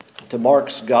to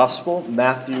Mark's Gospel,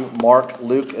 Matthew, Mark,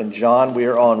 Luke, and John. We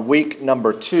are on week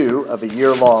number 2 of a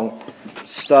year-long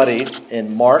study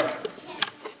in Mark.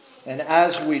 And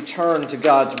as we turn to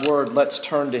God's Word, let's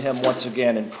turn to Him once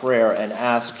again in prayer and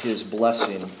ask His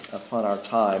blessing upon our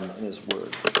time in His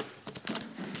Word.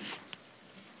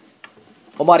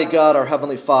 Almighty God, our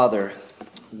Heavenly Father,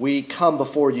 we come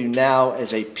before you now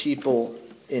as a people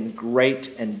in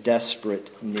great and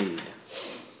desperate need.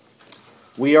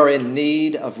 We are in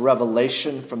need of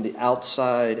revelation from the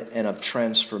outside and of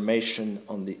transformation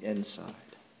on the inside.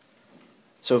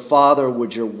 So, Father,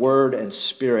 would your word and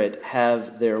spirit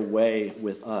have their way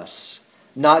with us,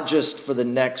 not just for the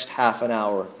next half an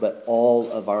hour, but all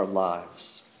of our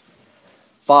lives.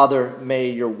 Father, may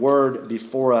your word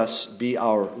before us be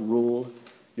our rule,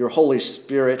 your Holy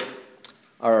Spirit,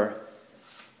 our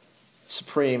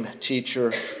supreme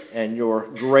teacher, and your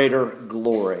greater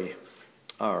glory,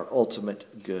 our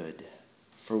ultimate good.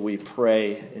 For we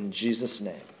pray in Jesus'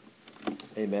 name.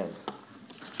 Amen.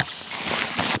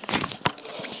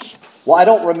 Well, I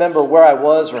don't remember where I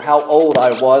was or how old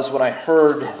I was when I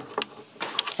heard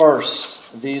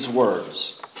first these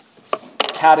words,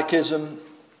 catechism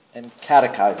and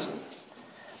catechizing.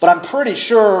 But I'm pretty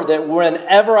sure that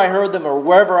whenever I heard them or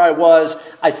wherever I was,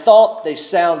 I thought they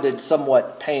sounded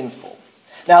somewhat painful.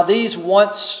 Now, these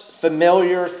once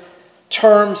familiar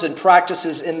terms and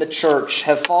practices in the church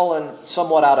have fallen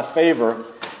somewhat out of favor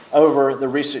over the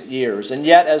recent years. And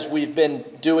yet, as we've been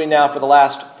doing now for the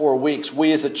last 4 weeks,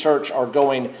 we as a church are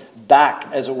going back,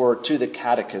 as it were, to the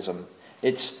catechism.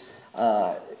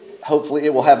 Hopefully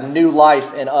it will have new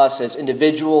life in us as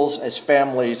individuals, as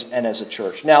families, and as a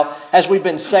church. Now, as we've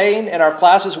been saying in our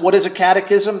classes, what is a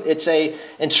catechism? It's an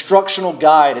instructional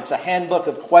guide. It's a handbook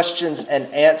of questions and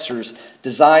answers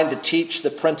designed to teach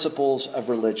the principles of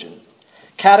religion.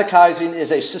 Catechizing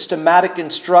is a systematic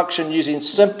instruction using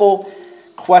simple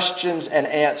questions and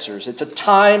answers. It's a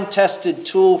time-tested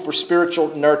tool for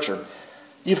spiritual nurture.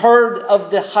 You've heard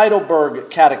of the Heidelberg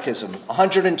Catechism,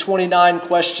 129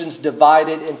 questions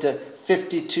divided into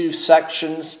 52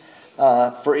 sections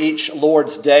for each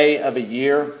Lord's Day of a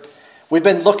year. We've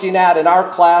been looking at, in our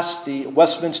class, the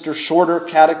Westminster Shorter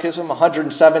Catechism,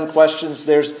 107 questions.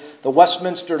 There's the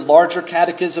Westminster Larger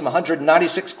Catechism,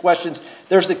 196 questions.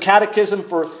 There's the Catechism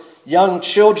for young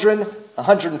children,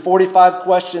 145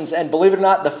 questions. And believe it or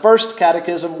not, the First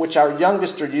Catechism, which our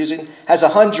youngest are using, has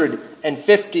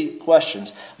 150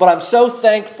 questions. But I'm so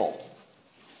thankful,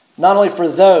 not only for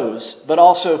those, but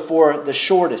also for the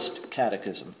shortest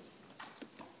catechism.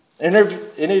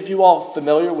 Any of you all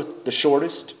familiar with the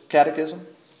shortest catechism?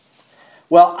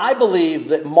 Well, I believe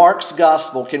that Mark's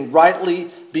gospel can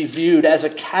rightly be viewed as a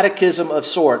catechism of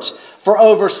sorts. For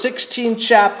over 16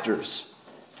 chapters,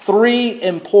 3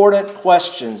 important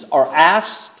questions are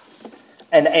asked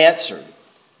and answered.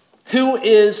 Who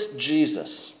is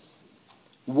Jesus?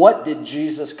 What did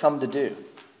Jesus come to do?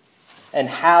 And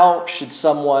how should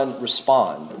someone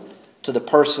respond to the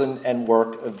person and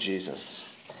work of Jesus?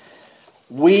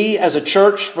 We as a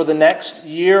church for the next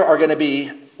year are going to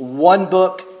be one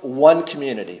book, one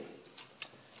community.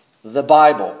 The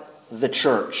Bible, the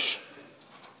church,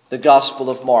 the Gospel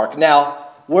of Mark. Now,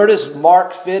 where does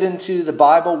Mark fit into the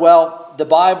Bible? Well, the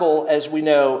Bible, as we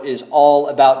know, is all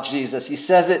about Jesus. He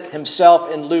says it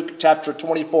himself in Luke chapter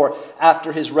 24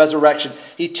 after his resurrection.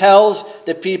 He tells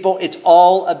the people, it's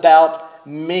all about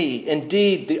me.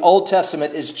 Indeed, the Old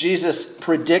Testament is Jesus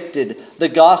predicted. The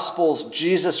Gospels,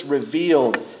 Jesus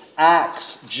revealed.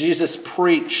 Acts, Jesus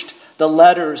preached. The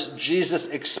letters, Jesus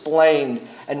explained.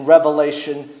 And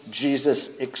Revelation,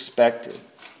 Jesus expected.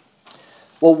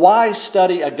 Well, why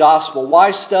study a gospel?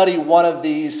 Why study one of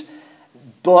these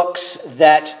books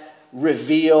that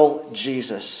reveal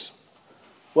Jesus?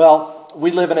 Well, we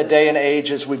live in a day and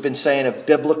age, as we've been saying, of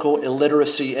biblical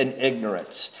illiteracy and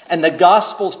ignorance. And the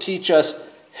Gospels teach us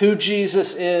who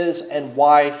Jesus is and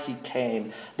why he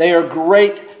came. They are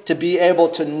great to be able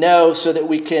to know so that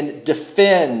we can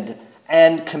defend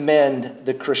and commend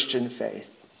the Christian faith.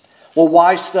 Well,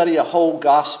 why study a whole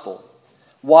gospel?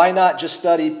 Why not just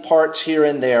study parts here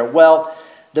and there? Well,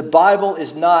 the Bible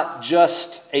is not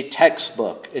just a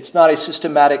textbook. It's not a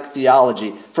systematic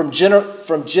theology. From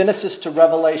Genesis to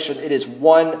Revelation, it is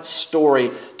one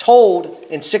story told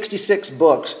in 66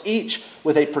 books, each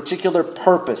with a particular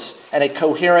purpose and a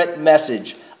coherent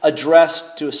message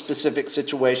addressed to a specific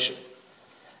situation.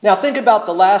 Now, think about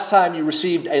the last time you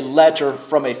received a letter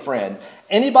from a friend.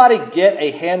 Anybody get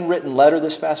a handwritten letter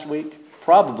this past week?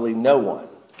 Probably no one.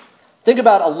 Think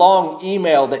about a long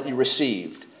email that you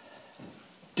received.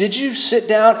 Did you sit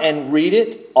down and read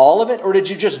it, all of it, or did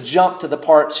you just jump to the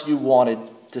parts you wanted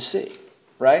to see,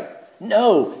 right?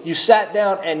 No, you sat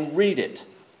down and read it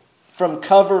from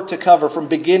cover to cover, from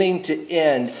beginning to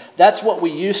end. That's what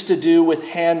we used to do with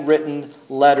handwritten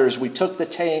letters. We took the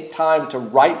time to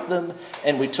write them,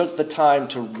 and we took the time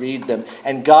to read them.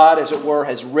 And God, as it were,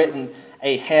 has written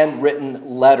a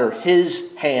handwritten letter,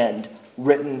 his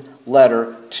handwritten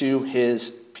letter to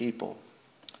his people.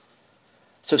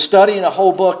 So studying a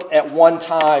whole book at one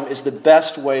time is the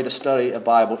best way to study a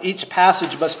Bible. Each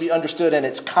passage must be understood in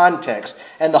its context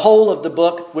and the whole of the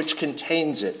book which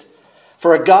contains it.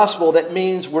 For a gospel, that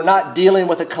means we're not dealing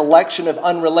with a collection of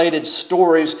unrelated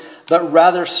stories, but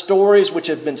rather stories which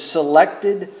have been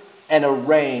selected and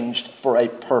arranged for a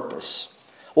purpose.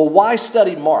 Well, why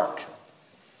study Mark?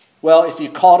 Well, if you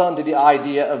caught on to the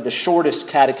idea of the shortest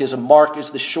catechism, Mark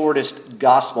is the shortest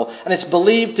gospel. And it's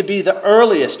believed to be the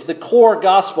earliest, the core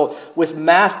gospel, with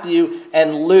Matthew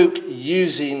and Luke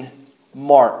using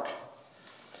Mark.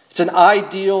 It's an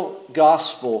ideal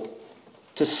gospel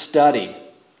to study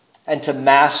and to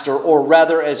master, or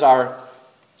rather, as our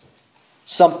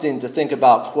something to think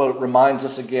about quote reminds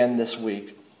us again this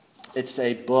week, it's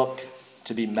a book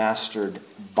to be mastered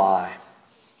by.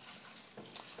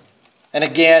 And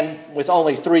again, with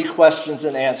only 3 questions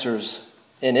and answers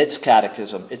in its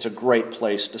catechism, it's a great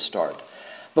place to start.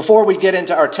 Before we get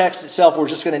into our text itself, we're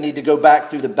just going to need to go back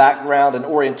through the background and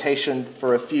orientation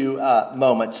for a few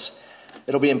moments.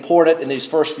 It'll be important in these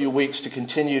first few weeks to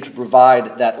continue to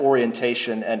provide that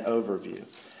orientation and overview.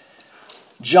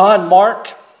 John Mark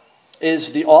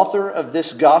is the author of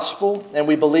this gospel, and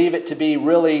we believe it to be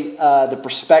really the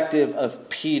perspective of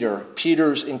Peter,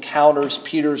 Peter's encounters,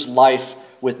 Peter's life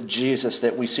with Jesus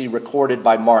that we see recorded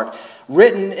by Mark,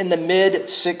 written in the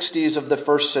mid-60s of the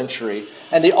first century.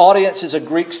 And the audience is a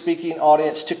Greek-speaking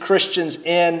audience to Christians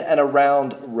in and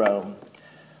around Rome.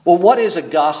 Well, what is a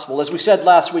gospel? As we said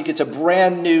last week, it's a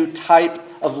brand new type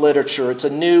of literature. It's a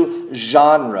new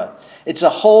genre. It's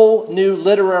a whole new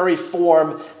literary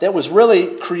form that was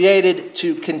really created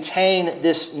to contain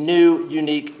this new,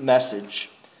 unique message.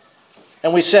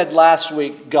 And we said last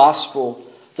week, gospel.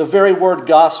 The very word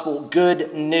gospel,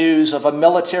 good news of a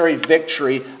military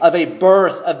victory, of a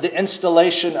birth, of the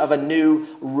installation of a new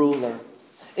ruler.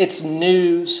 It's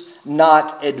news,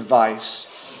 not advice.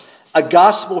 A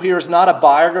gospel here is not a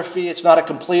biography. It's not a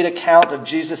complete account of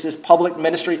Jesus' public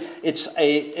ministry.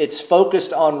 It's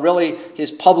focused on really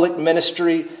his public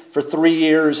ministry for 3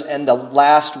 years and the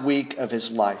last week of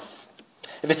his life.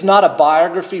 If it's not a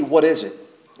biography, what is it?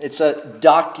 It's a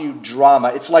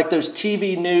docudrama. It's like those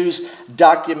TV news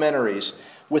documentaries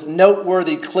with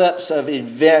noteworthy clips of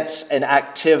events and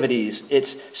activities.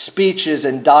 It's speeches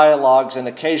and dialogues and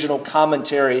occasional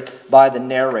commentary by the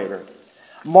narrator.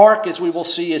 Mark, as we will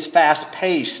see, is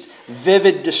fast-paced,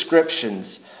 vivid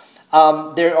descriptions.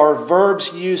 There are verbs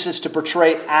he uses to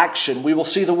portray action. We will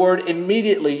see the word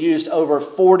immediately used over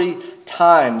 40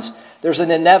 times. There's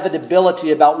an inevitability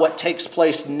about what takes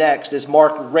place next as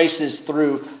Mark races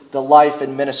through the life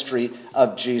and ministry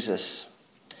of Jesus.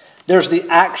 There's the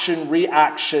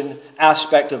action-reaction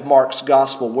aspect of Mark's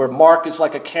gospel, where Mark is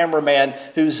like a cameraman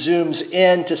who zooms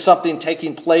in to something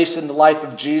taking place in the life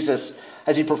of Jesus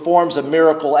as he performs a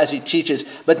miracle, as he teaches,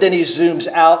 but then he zooms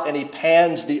out and he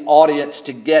pans the audience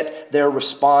to get their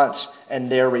response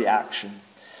and their reaction.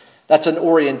 That's an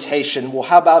orientation. Well,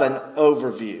 how about an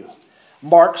overview?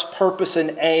 Mark's purpose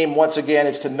and aim, once again,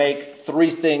 is to make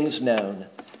 3 things known: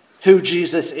 who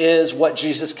Jesus is, what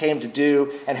Jesus came to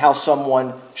do, and how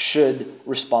someone should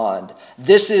respond.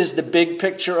 This is the big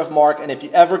picture of Mark, and if you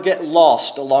ever get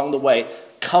lost along the way,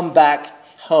 come back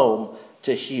home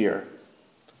to here.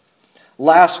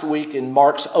 Last week in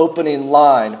Mark's opening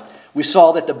line, we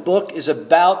saw that the book is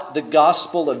about the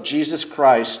gospel of Jesus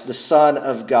Christ, the Son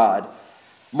of God.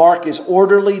 Mark is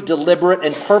orderly, deliberate,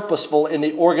 and purposeful in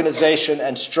the organization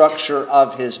and structure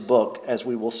of his book, as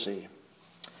we will see.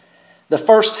 The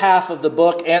first half of the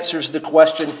book answers the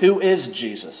question, who is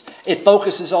Jesus? It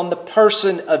focuses on the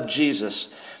person of Jesus.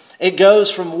 It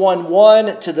goes from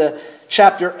 1:1 to the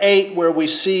chapter 8, where we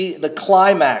see the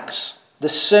climax, the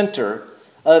center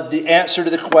of the answer to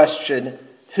the question,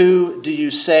 who do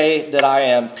you say that I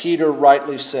am? Peter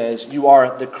rightly says, you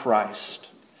are the Christ.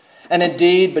 And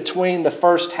indeed, between the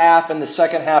first half and the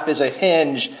second half is a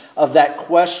hinge of that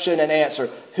question and answer.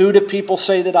 Who do people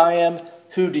say that I am?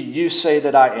 Who do you say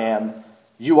that I am?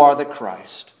 You are the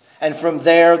Christ. And from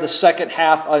there, the second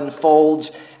half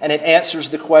unfolds and it answers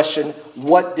the question,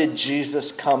 what did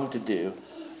Jesus come to do?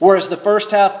 Whereas the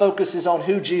first half focuses on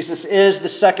who Jesus is, the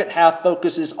second half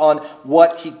focuses on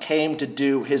what he came to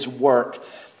do, his work.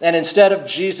 And instead of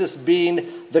Jesus being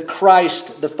the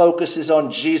Christ, the focus is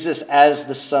on Jesus as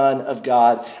the Son of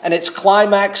God. And it's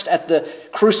climaxed at the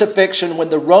crucifixion when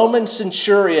the Roman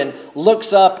centurion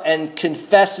looks up and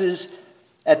confesses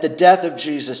at the death of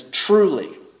Jesus, truly,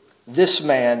 this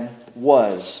man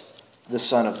was the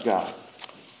Son of God.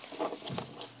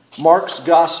 Mark's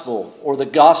gospel, or the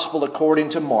gospel according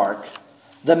to Mark,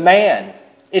 the man,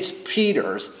 it's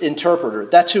Peter's interpreter.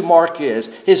 That's who Mark is.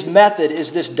 His method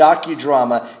is this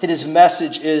docudrama, and his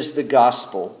message is the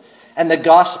gospel. And the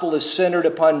gospel is centered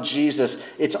upon Jesus.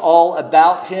 It's all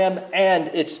about him, and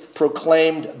it's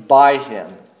proclaimed by him.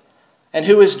 And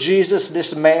who is Jesus,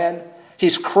 this man?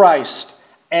 He's Christ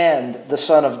and the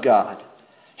Son of God.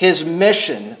 His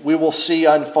mission we will see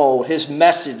unfold. His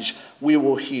message we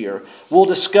will hear. We'll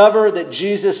discover that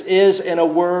Jesus is, in a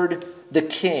word, the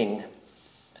King.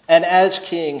 And as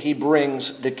King, he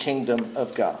brings the kingdom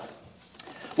of God.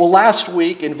 Well, last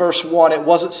week in verse 1, it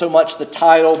wasn't so much the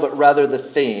title, but rather the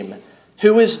theme.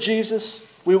 Who is Jesus?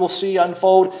 We will see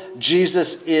unfold.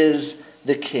 Jesus is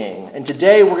the King. And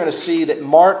today we're going to see that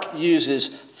Mark uses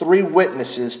three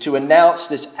witnesses to announce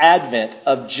this advent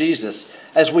of Jesus,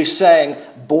 as we sang,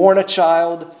 born a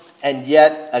child and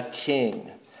yet a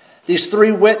king. These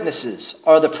three witnesses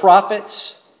are the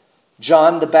prophets,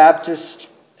 John the Baptist,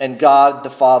 and God the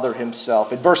Father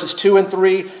himself. In verses 2 and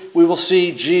 3, we will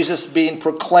see Jesus being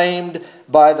proclaimed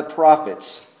by the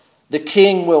prophets. The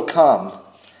King will come.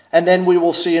 And then we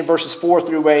will see in verses 4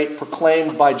 through 8,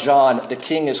 proclaimed by John, the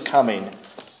King is coming.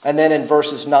 And then in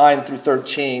verses 9 through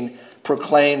 13,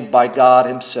 proclaimed by God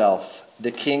himself,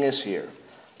 the King is here.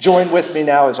 Join with me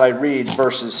now as I read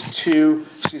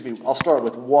I'll start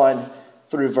with 1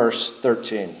 through verse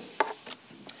 13.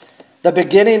 The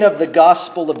beginning of the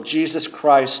gospel of Jesus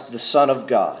Christ, the Son of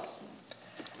God.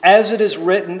 As it is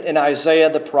written in Isaiah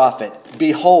the prophet,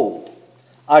 behold,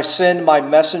 I send my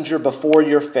messenger before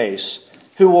your face,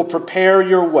 who will prepare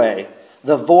your way,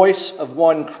 the voice of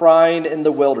one crying in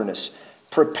the wilderness,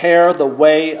 prepare the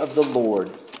way of the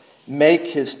Lord, make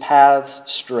his paths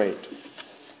straight.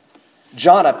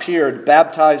 John appeared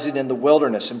baptizing in the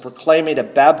wilderness and proclaiming a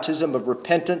baptism of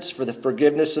repentance for the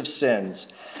forgiveness of sins.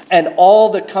 And all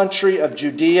the country of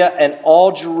Judea and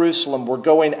all Jerusalem were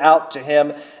going out to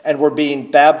him and were being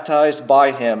baptized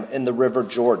by him in the river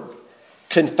Jordan,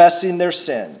 confessing their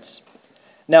sins.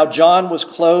 Now John was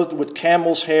clothed with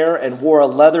camel's hair and wore a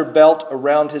leather belt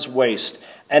around his waist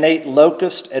and ate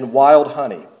locust and wild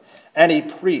honey. And he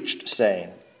preached,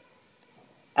 saying,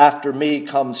 after me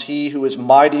comes he who is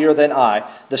mightier than I,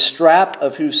 the strap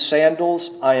of whose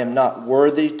sandals I am not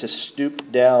worthy to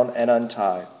stoop down and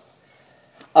untie.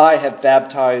 I have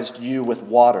baptized you with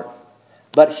water,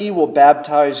 but he will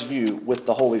baptize you with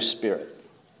the Holy Spirit.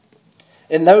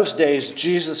 In those days,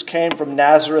 Jesus came from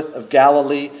Nazareth of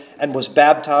Galilee and was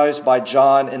baptized by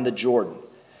John in the Jordan.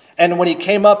 And when he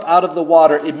came up out of the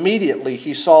water, immediately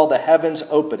he saw the heavens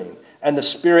opening and the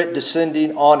Spirit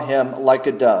descending on him like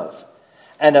a dove.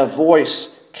 And a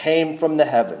voice came from the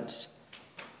heavens,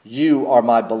 you are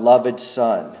my beloved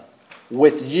Son.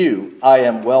 With you I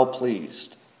am well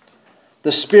pleased.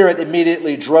 The Spirit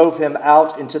immediately drove him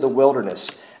out into the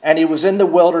wilderness, and he was in the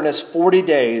wilderness 40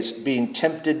 days being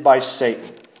tempted by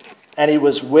Satan. And he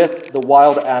was with the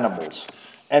wild animals,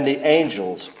 and the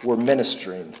angels were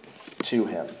ministering to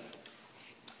him.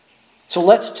 So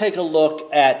let's take a look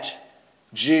at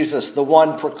Jesus, the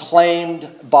one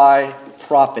proclaimed by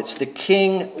prophets. The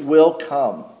King will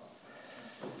come.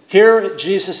 Here,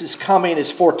 Jesus' coming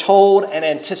is foretold and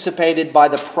anticipated by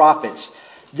the prophets.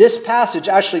 This passage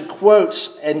actually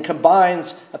quotes and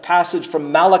combines a passage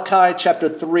from Malachi chapter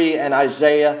 3 and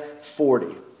Isaiah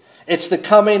 40. It's the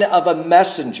coming of a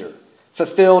messenger,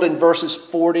 fulfilled in verses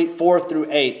 4 through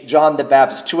 8, John the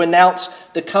Baptist, to announce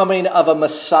the coming of a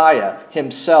Messiah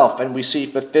himself, and we see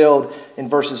fulfilled in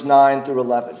verses 9 through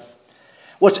 11.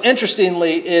 What's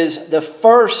interestingly is the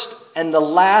first and the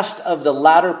last of the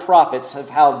latter prophets of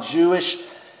how Jewish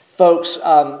folks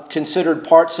considered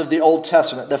parts of the Old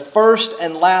Testament. The first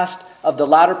and last of the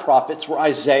latter prophets were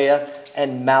Isaiah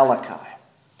and Malachi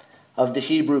of the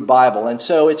Hebrew Bible. And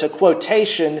so it's a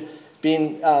quotation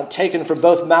being taken from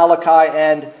both Malachi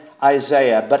and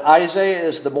Isaiah. But Isaiah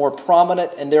is the more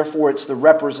prominent, and therefore it's the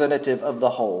representative of the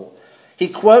whole. He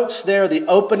quotes there the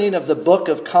opening of the book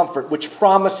of comfort, which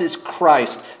promises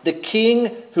Christ, the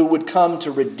King who would come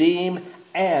to redeem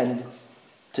and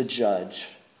to judge.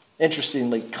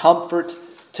 Interestingly, comfort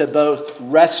to both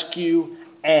rescue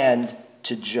and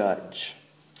to judge.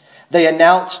 They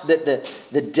announced that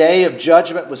the day of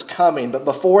judgment was coming, but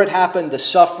before it happened, the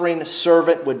suffering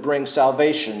servant would bring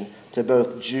salvation to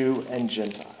both Jew and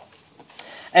Gentile.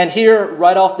 And here,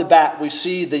 right off the bat, we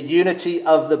see the unity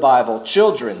of the Bible.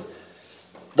 Children,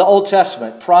 the Old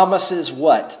Testament promises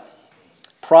what?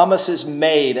 Promises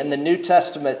made. And the New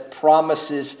Testament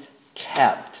promises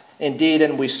kept. Indeed,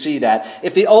 and we see that.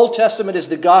 If the Old Testament is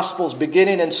the gospel's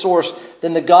beginning and source,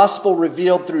 then the gospel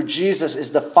revealed through Jesus is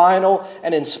the final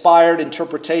and inspired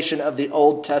interpretation of the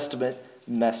Old Testament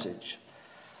message.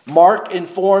 Mark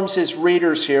informs his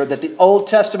readers here that the Old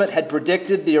Testament had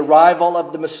predicted the arrival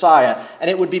of the Messiah, and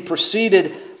it would be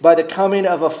preceded by the coming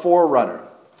of a forerunner.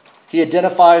 He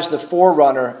identifies the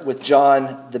forerunner with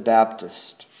John the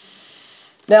Baptist.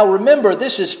 Now remember,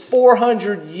 this is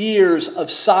 400 years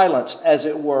of silence, as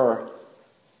it were,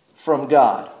 from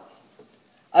God.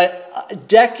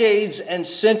 Decades and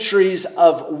centuries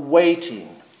of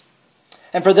waiting.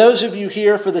 And for those of you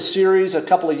here for the series a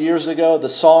couple of years ago, the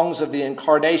Songs of the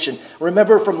Incarnation,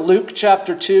 remember from Luke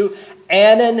chapter 2,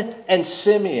 Annan and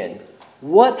Simeon,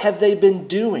 what have they been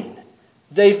doing?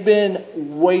 They've been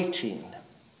waiting.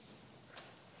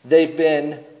 They've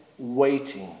been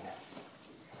waiting.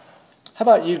 How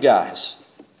about you guys?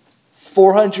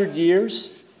 400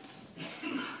 years?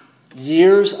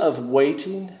 Years of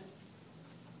waiting?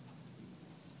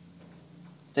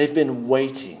 They've been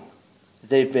waiting.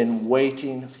 They've been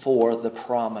waiting for the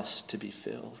promise to be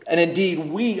filled. And indeed,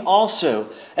 we also,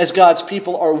 as God's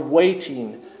people, are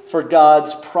waiting for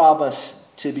God's promise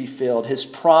to be filled, His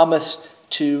promise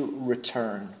to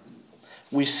return.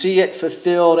 We see it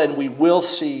fulfilled, and we will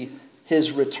see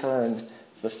His return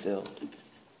fulfilled.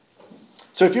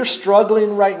 So if you're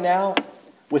struggling right now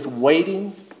with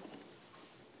waiting,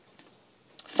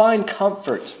 find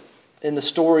comfort in the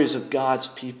stories of God's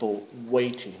people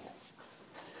waiting.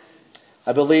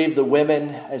 I believe the women,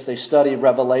 as they study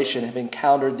Revelation, have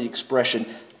encountered the expression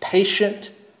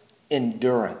patient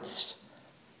endurance.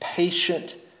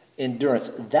 Patient endurance.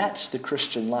 That's the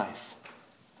Christian life.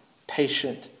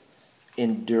 Patient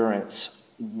endurance.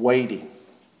 Waiting.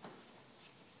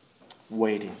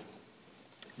 Waiting.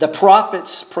 The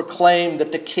prophets proclaim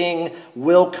that the king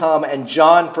will come, and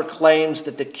John proclaims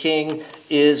that the king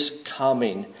is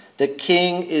coming. The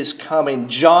king is coming.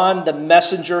 John, the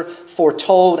messenger,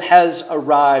 foretold has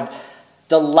arrived.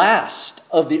 The last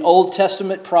of the Old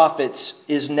Testament prophets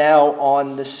is now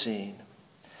on the scene.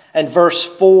 And verse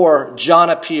 4, John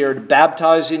appeared,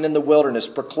 baptizing in the wilderness,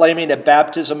 proclaiming a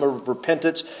baptism of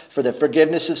repentance for the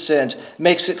forgiveness of sins,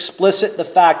 makes explicit the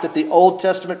fact that the Old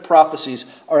Testament prophecies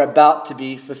are about to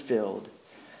be fulfilled.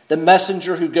 The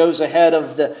messenger who goes ahead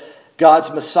of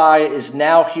God's Messiah is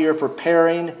now here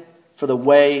preparing for the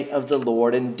way of the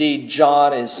Lord. Indeed,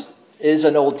 John is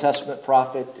an Old Testament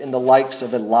prophet in the likes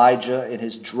of Elijah, in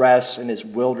his dress, in his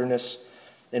wilderness,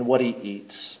 in what he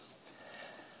eats.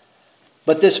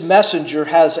 But this messenger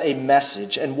has a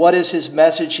message. And what is his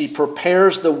message? He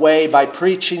prepares the way by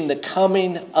preaching the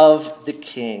coming of the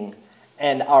king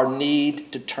and our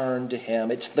need to turn to him.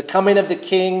 It's the coming of the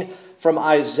king from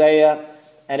Isaiah,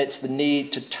 and it's the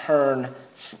need to turn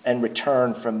and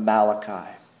return from Malachi.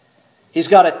 He's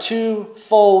got a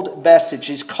twofold message.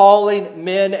 He's calling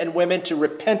men and women to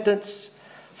repentance,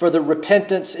 for the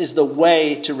repentance is the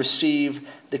way to receive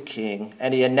the king.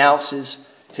 And he announces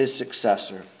his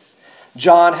successor.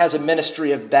 John has a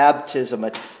ministry of baptism,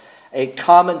 a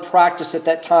common practice at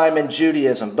that time in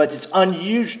Judaism, but it's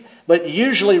unusual, but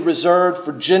usually reserved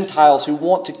for Gentiles who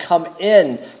want to come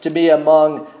in to be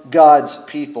among God's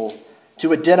people,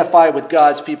 to identify with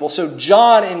God's people. So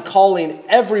John, in calling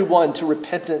everyone to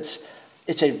repentance,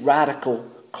 it's a radical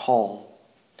call.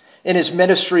 In his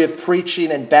ministry of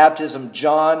preaching and baptism,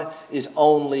 John is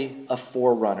only a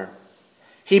forerunner.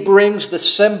 He brings the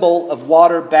symbol of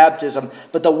water baptism,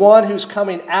 but the one who's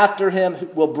coming after him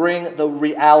will bring the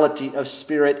reality of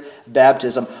Spirit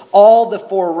baptism. All the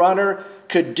forerunner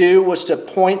could do was to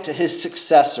point to his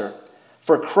successor,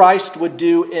 for Christ would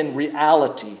do in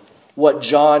reality what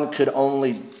John could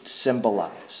only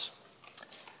symbolize.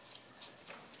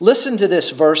 Listen to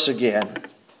this verse again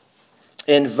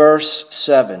in verse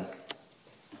 7.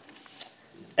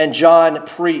 And John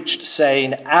preached,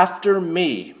 saying, "After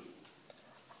me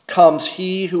comes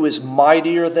he who is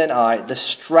mightier than I, the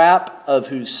strap of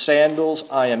whose sandals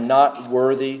I am not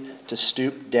worthy to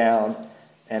stoop down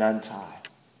and untie."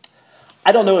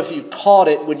 I don't know if you caught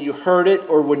it when you heard it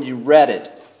or when you read it,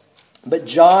 but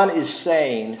John is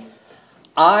saying,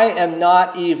 I am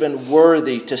not even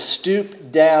worthy to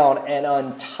stoop down and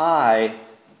untie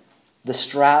the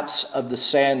straps of the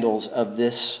sandals of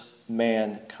this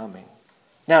man coming.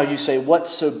 Now you say,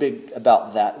 what's so big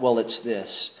about that? Well, it's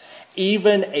this.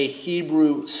 Even a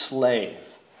Hebrew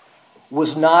slave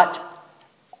was not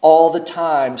all the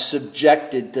time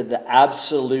subjected to the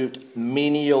absolute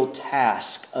menial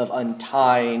task of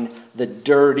untying the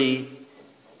dirty,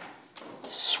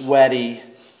 sweaty,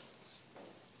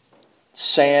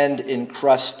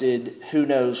 sand-encrusted, who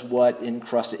knows what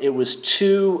encrusted. It was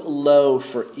too low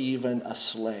for even a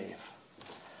slave.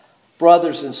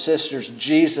 Brothers and sisters,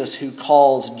 Jesus, who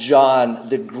calls John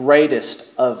the greatest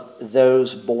of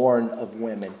those born of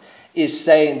women, is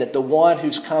saying that the one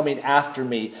who's coming after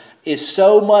me is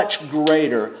so much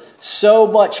greater, so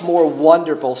much more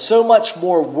wonderful, so much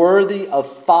more worthy of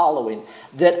following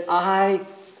that I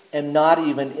am not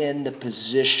even in the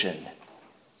position.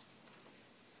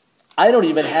 I don't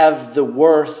even have the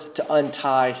worth to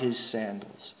untie his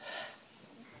sandals.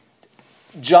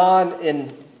 John,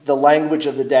 in the language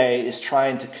of the day, is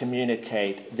trying to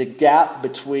communicate the gap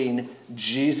between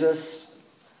Jesus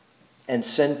and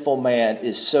sinful man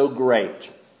is so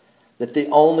great that the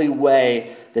only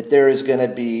way that there is going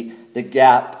to be the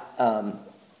gap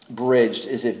bridged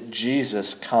is if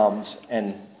Jesus comes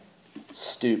and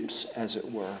stoops, as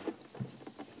it were,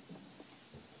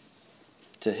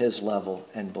 to his level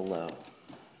and below.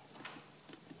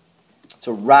 It's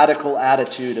a radical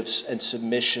attitude and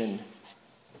submission,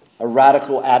 a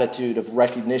radical attitude of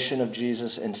recognition of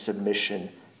Jesus and submission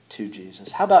to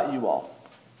Jesus. How about you all?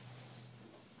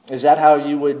 Is that how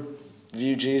you would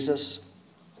view Jesus?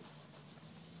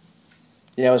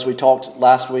 You know, as we talked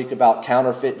last week about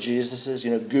counterfeit Jesuses,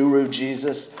 you know, Guru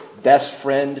Jesus, best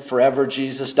friend forever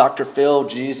Jesus, Dr. Phil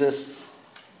Jesus,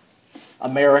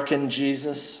 American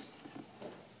Jesus.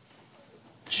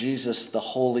 Jesus, the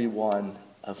Holy One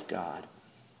of God.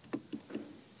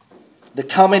 The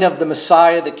coming of the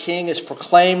Messiah, the King, is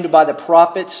proclaimed by the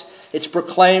prophets. It's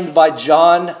proclaimed by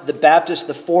John the Baptist,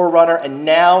 the forerunner, and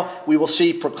now we will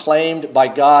see proclaimed by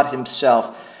God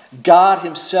himself. God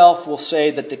himself will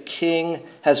say that the King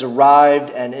has arrived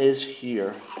and is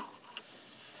here.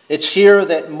 It's here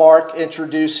that Mark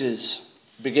introduces,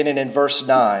 beginning in verse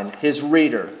 9, his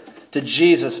reader to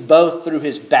Jesus, both through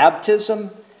his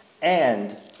baptism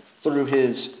and through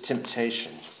his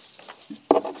temptation.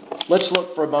 Let's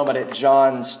look for a moment at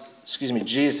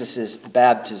Jesus'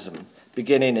 baptism,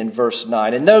 beginning in verse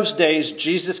 9. In those days,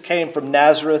 Jesus came from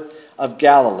Nazareth of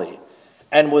Galilee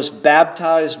and was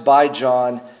baptized by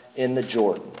John in the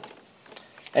Jordan.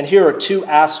 And here are two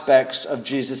aspects of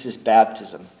Jesus'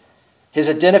 baptism: his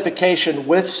identification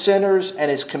with sinners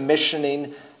and his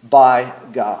commissioning by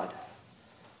God.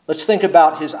 Let's think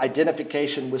about his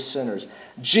identification with sinners.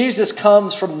 Jesus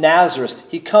comes from Nazareth.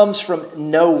 He comes from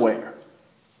nowhere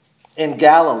in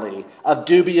Galilee of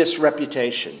dubious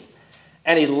reputation.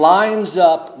 And he lines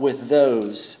up with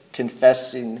those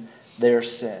confessing their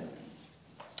sin.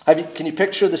 Can you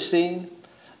picture the scene?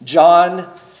 John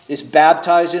is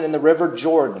baptizing in the river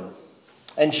Jordan.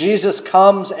 And Jesus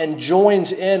comes and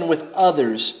joins in with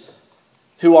others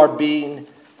who are being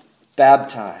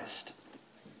baptized.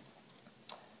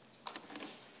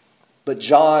 But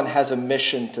John has a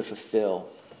mission to fulfill.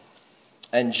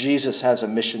 And Jesus has a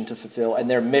mission to fulfill. And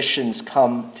their missions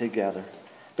come together.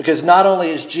 Because not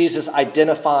only is Jesus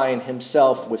identifying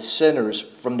himself with sinners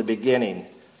from the beginning,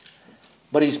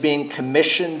 but he's being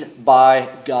commissioned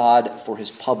by God for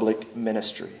his public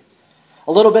ministry.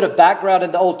 A little bit of background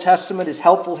in the Old Testament is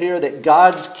helpful here, that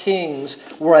God's kings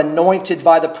were anointed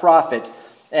by the prophet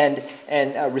and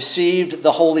received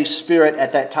the Holy Spirit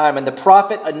at that time. And the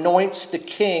prophet anoints the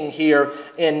king here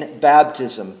in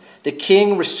baptism. The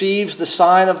king receives the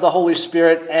sign of the Holy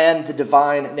Spirit and the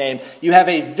divine name. You have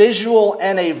a visual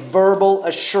and a verbal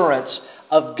assurance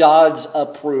of God's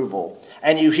approval.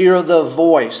 And you hear the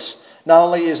voice. Not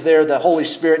only is there the Holy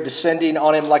Spirit descending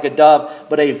on him like a dove,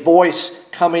 but a voice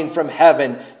coming from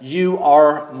heaven. You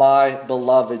are my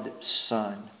beloved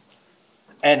Son.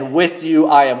 And with you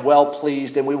I am well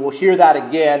pleased. And we will hear that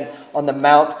again on the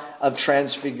Mount of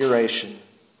Transfiguration.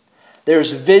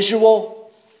 There's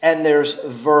visual and there's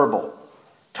verbal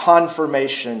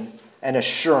confirmation and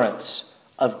assurance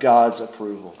of God's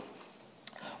approval.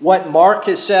 What Mark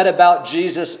has said about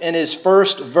Jesus in his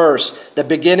first verse, the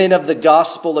beginning of the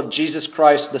gospel of Jesus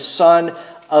Christ, the Son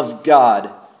of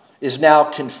God, is now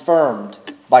confirmed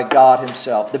by God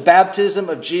himself. The baptism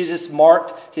of Jesus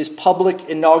marked his public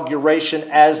inauguration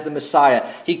as the Messiah.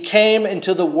 He came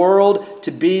into the world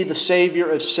to be the Savior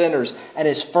of sinners, and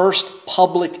his first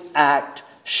public act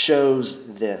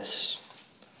shows this.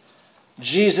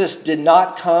 Jesus did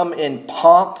not come in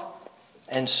pomp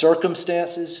and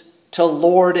circumstances to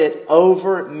lord it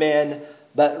over men,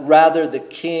 but rather the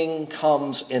King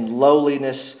comes in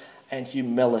lowliness and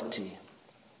humility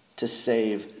to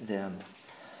save them.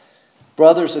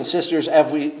 Brothers and sisters,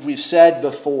 as we've said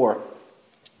before,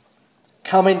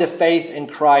 Coming to faith in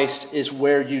Christ is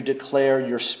where you declare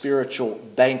your spiritual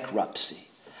bankruptcy.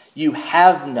 You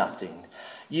have nothing.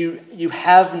 You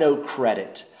have no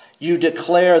credit. You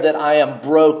declare that I am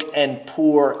broke and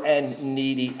poor and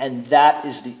needy, and that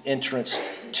is the entrance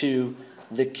to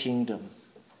the kingdom.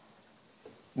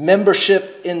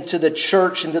 Membership into the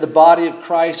church, into the body of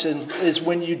Christ, is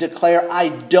when you declare, I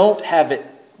don't have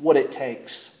what it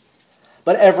takes.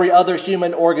 But every other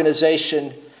human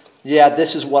organization, yeah,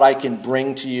 this is what I can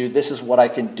bring to you. This is what I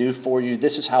can do for you.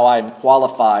 This is how I'm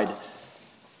qualified.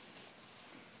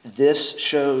 This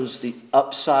shows the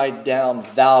upside down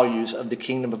values of the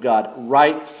kingdom of God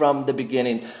right from the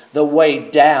beginning. The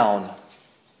way down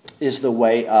is the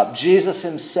way up. Jesus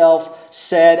himself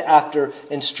said, after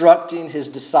instructing his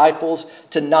disciples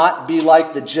to not be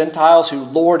like the Gentiles who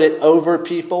lord it over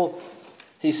people,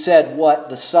 he said,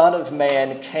 what? The Son of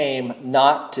Man came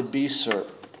not to be served,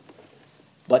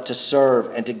 but to serve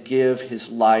and to give his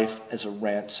life as a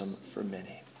ransom for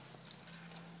many.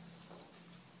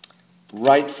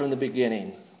 Right from the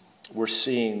beginning, we're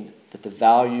seeing that the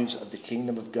values of the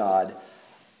kingdom of God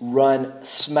run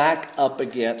smack up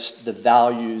against the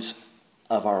values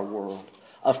of our world,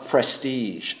 of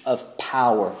prestige, of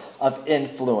power, of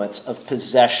influence, of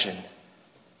possession.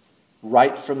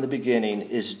 Right from the beginning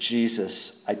is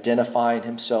Jesus identifying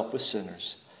himself with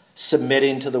sinners,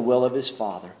 submitting to the will of his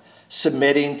Father,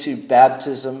 submitting to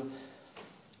baptism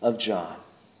of John.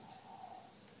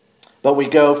 But we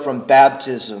go from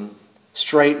baptism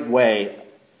straightway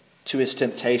to his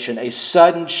temptation, a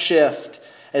sudden shift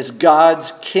as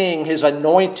God's king, his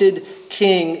anointed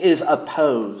king, is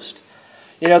opposed.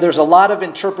 You know, there's a lot of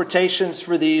interpretations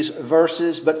for these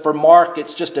verses, but for Mark,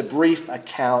 it's just a brief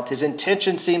account. His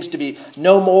intention seems to be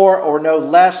no more or no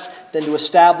less than to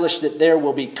establish that there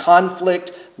will be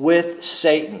conflict with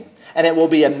Satan, and it will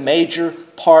be a major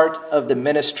part of the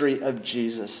ministry of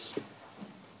Jesus.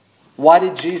 Why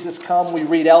did Jesus come? We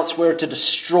read elsewhere, to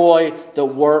destroy the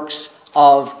works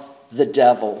of the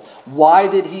devil. Why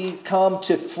did he come?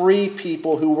 To free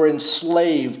people who were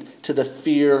enslaved to the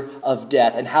fear of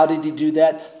death. And how did he do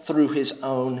that? Through his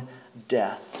own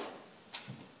death.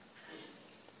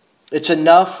 It's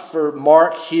enough for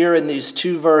Mark here in these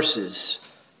two verses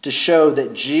to show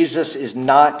that Jesus is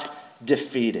not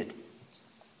defeated.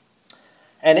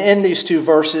 And in these two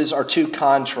verses are two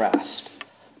contrasts.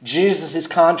 Jesus is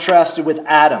contrasted with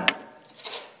Adam,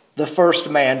 the first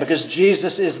man, because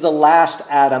Jesus is the last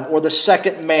Adam, or the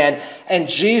second man. And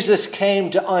Jesus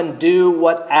came to undo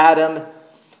what Adam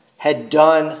had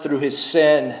done through his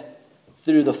sin,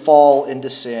 through the fall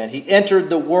into sin. He entered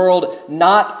the world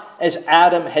not as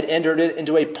Adam had entered it,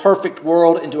 into a perfect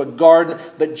world, into a garden,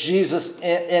 but Jesus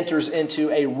enters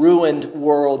into a ruined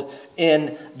world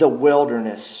in the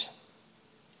wilderness.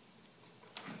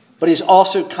 But he's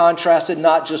also contrasted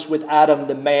not just with Adam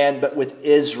the man, but with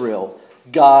Israel,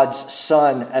 God's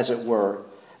son, as it were,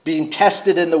 being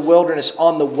tested in the wilderness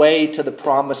on the way to the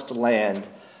promised land.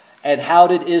 And how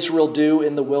did Israel do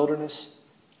in the wilderness?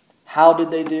 How did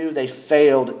they do? They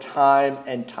failed time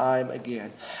and time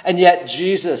again. And yet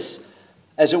Jesus,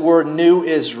 as it were, knew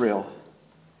Israel.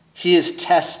 He is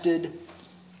tested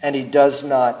and he does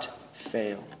not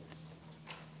fail.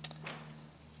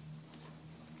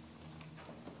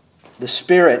 The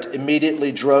Spirit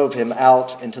immediately drove him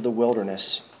out into the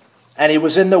wilderness. And he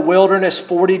was in the wilderness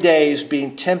 40 days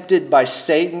being tempted by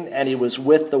Satan, and he was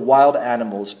with the wild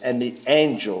animals, and the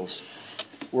angels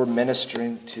were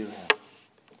ministering to him.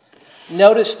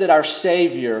 Notice that our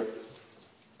Savior,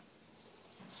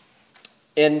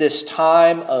 in this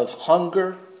time of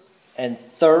hunger and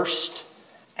thirst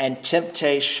and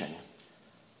temptation,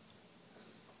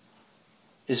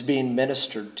 is being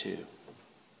ministered to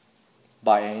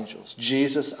by angels.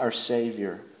 Jesus, our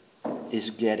Savior,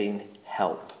 is getting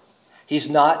help. He's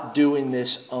not doing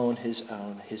this on his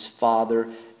own. His Father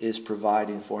is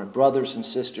providing for him. Brothers and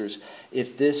sisters,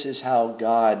 if this is how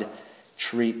God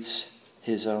treats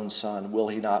his own Son, will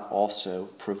he not also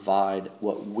provide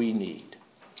what we need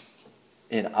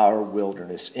in our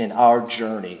wilderness, in our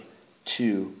journey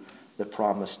to the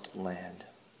promised land?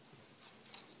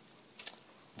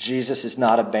 Jesus is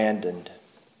not abandoned.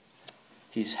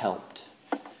 He's helped.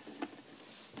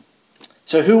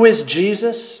 So who is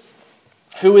Jesus?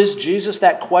 Who is Jesus?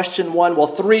 That question one. Well,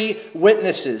 three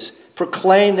witnesses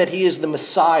proclaim that he is the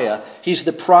Messiah. He's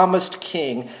the promised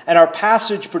king. And our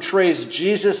passage portrays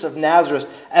Jesus of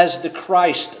Nazareth as the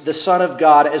Christ, the Son of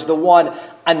God, as the one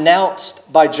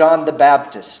announced by John the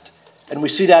Baptist. And we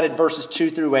see that in verses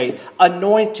 2 through 8.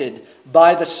 Anointed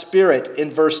by the Spirit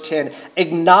in verse 10.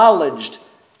 Acknowledged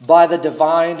by the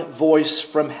divine voice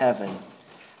from heaven.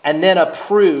 And then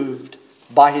approved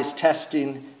by his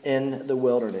testing in the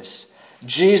wilderness.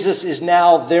 Jesus is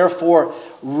now therefore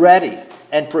ready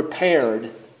and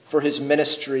prepared for his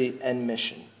ministry and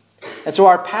mission. And so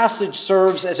our passage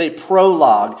serves as a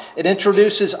prologue. It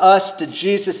introduces us to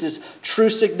Jesus' true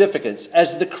significance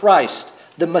as the Christ,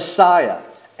 the Messiah,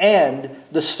 and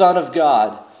the Son of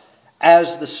God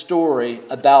as the story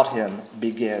about him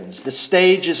begins. The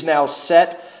stage is now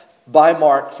set by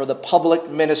Mark for the public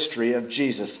ministry of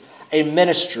Jesus, a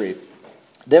ministry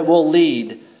that will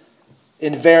lead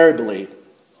invariably,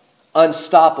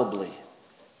 unstoppably,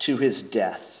 to his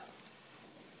death.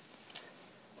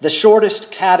 The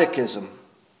shortest catechism,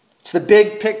 it's the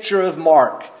big picture of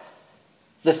Mark.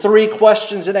 The three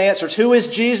questions and answers. Who is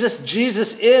Jesus?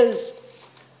 Jesus is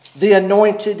the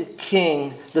anointed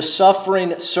king, the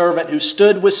suffering servant who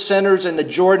stood with sinners in the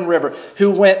Jordan River,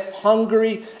 who went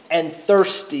hungry and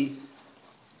thirsty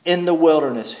in the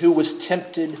wilderness, who was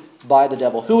tempted by the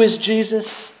devil. Who is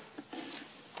Jesus?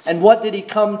 And what did he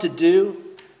come to do?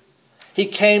 He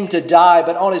came to die,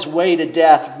 but on his way to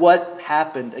death, what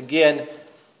happened? Again,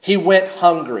 he went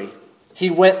hungry. He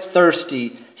went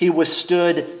thirsty. He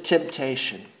withstood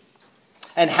temptation.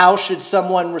 And how should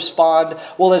someone respond?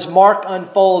 Well, as Mark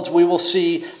unfolds, we will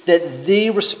see that the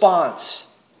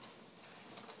response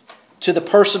to the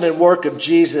person and work of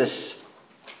Jesus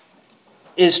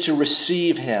is to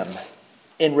receive him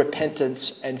in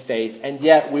repentance and faith. And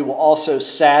yet we will also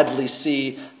sadly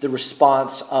see the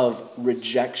response of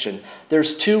rejection.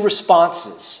 There's two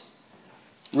responses: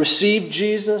 receive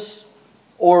Jesus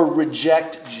or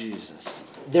reject Jesus.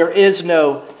 There is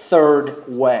no third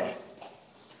way.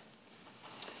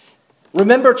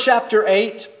 Remember chapter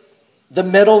 8, the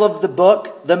middle of the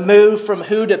book, the move from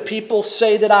who do people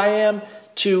say that I am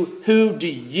to who do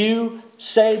you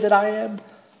say that I am?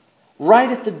 Right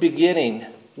at the beginning,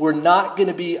 we're not going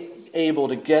to be able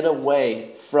to get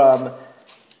away from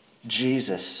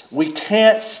Jesus. We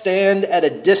can't stand at a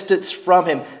distance from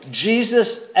him.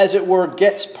 Jesus, as it were,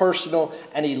 gets personal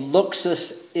and he looks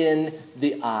us in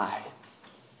the eye.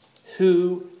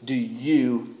 Who do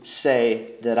you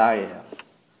say that I am?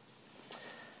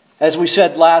 As we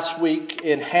said last week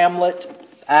in Hamlet,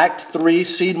 Act 3,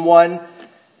 Scene 1,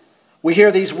 we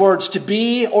hear these words, to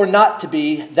be or not to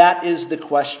be, that is the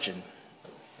question.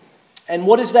 And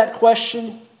what is that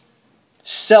question?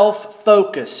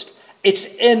 Self-focused. It's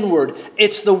inward.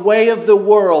 It's the way of the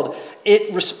world.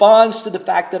 It responds to the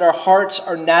fact that our hearts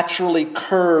are naturally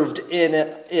curved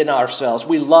in ourselves.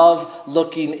 We love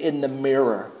looking in the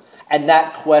mirror. And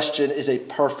that question is a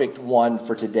perfect one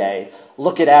for today.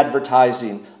 Look at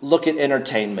advertising. Look at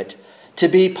entertainment. To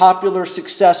be popular,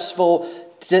 successful,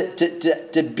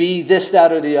 to be this,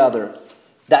 that, or the other.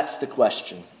 That's the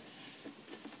question.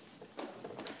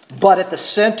 But at the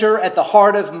center, at the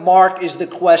heart of Mark is the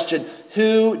question,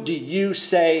 who do you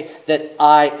say that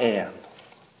I am?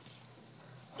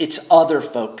 It's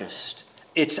other-focused.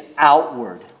 It's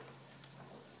outward.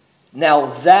 Now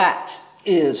that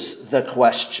is the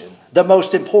question. The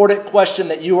most important question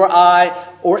that you or I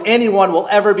or anyone will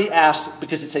ever be asked,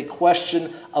 because it's a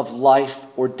question of life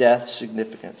or death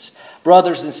significance.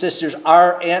 Brothers and sisters,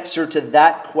 our answer to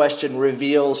that question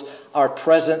reveals our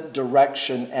present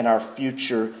direction and our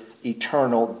future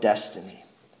eternal destiny.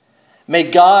 May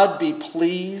God be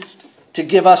pleased to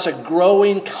give us a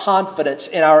growing confidence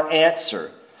in our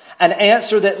answer, an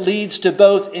answer that leads to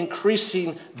both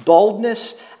increasing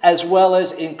boldness as well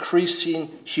as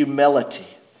increasing humility.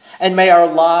 And may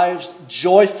our lives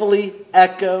joyfully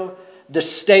echo the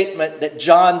statement that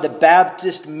John the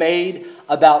Baptist made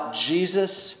about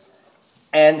Jesus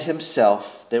and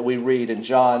himself that we read in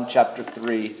John chapter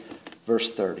 3,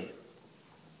 verse 30.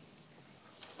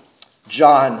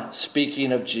 John,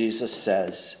 speaking of Jesus,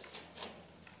 says,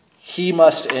 "He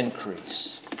must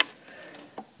increase,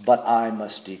 but I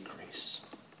must decrease."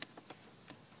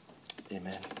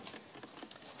 Amen.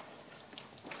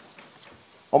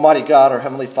 Almighty God, our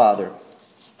Heavenly Father,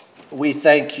 we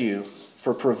thank you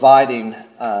for providing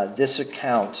this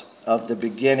account of the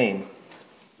beginning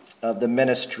of the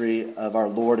ministry of our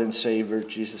Lord and Savior,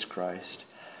 Jesus Christ.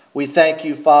 We thank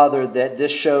you, Father, that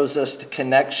this shows us the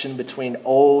connection between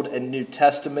Old and New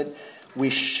Testament. We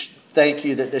thank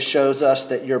you that this shows us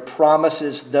that your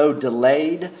promises, though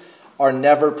delayed, are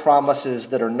never promises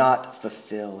that are not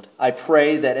fulfilled. I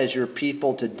pray that as your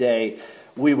people today,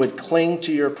 we would cling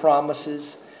to your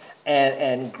promises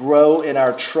and grow in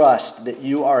our trust that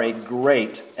you are a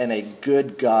great and a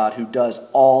good God who does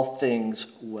all things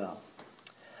well.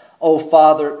 Oh,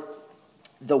 Father,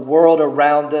 the world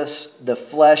around us, the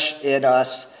flesh in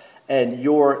us, and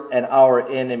our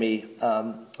enemy,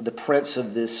 the prince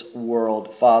of this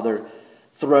world, Father,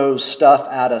 throws stuff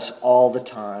at us all the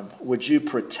time. Would you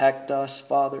protect us,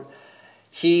 Father?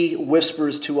 He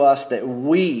whispers to us that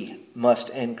we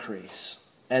must increase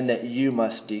and that you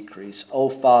must decrease. Oh,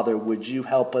 Father, would you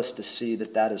help us to see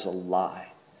that that is a lie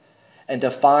and to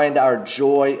find our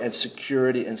joy and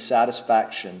security and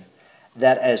satisfaction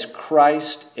that as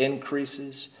Christ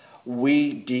increases,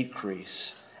 we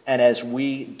decrease. And as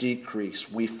we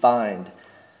decrease, we find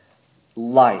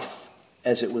life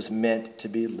as it was meant to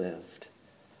be lived.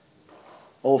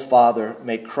 Oh, Father,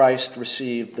 may Christ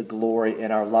receive the glory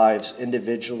in our lives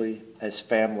individually, as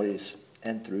families,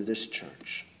 and through this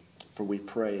church. For we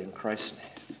pray in Christ's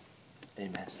name.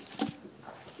 Amen.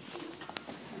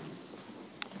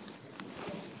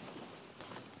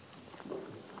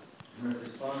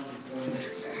 Response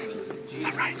is going,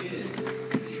 Jesus is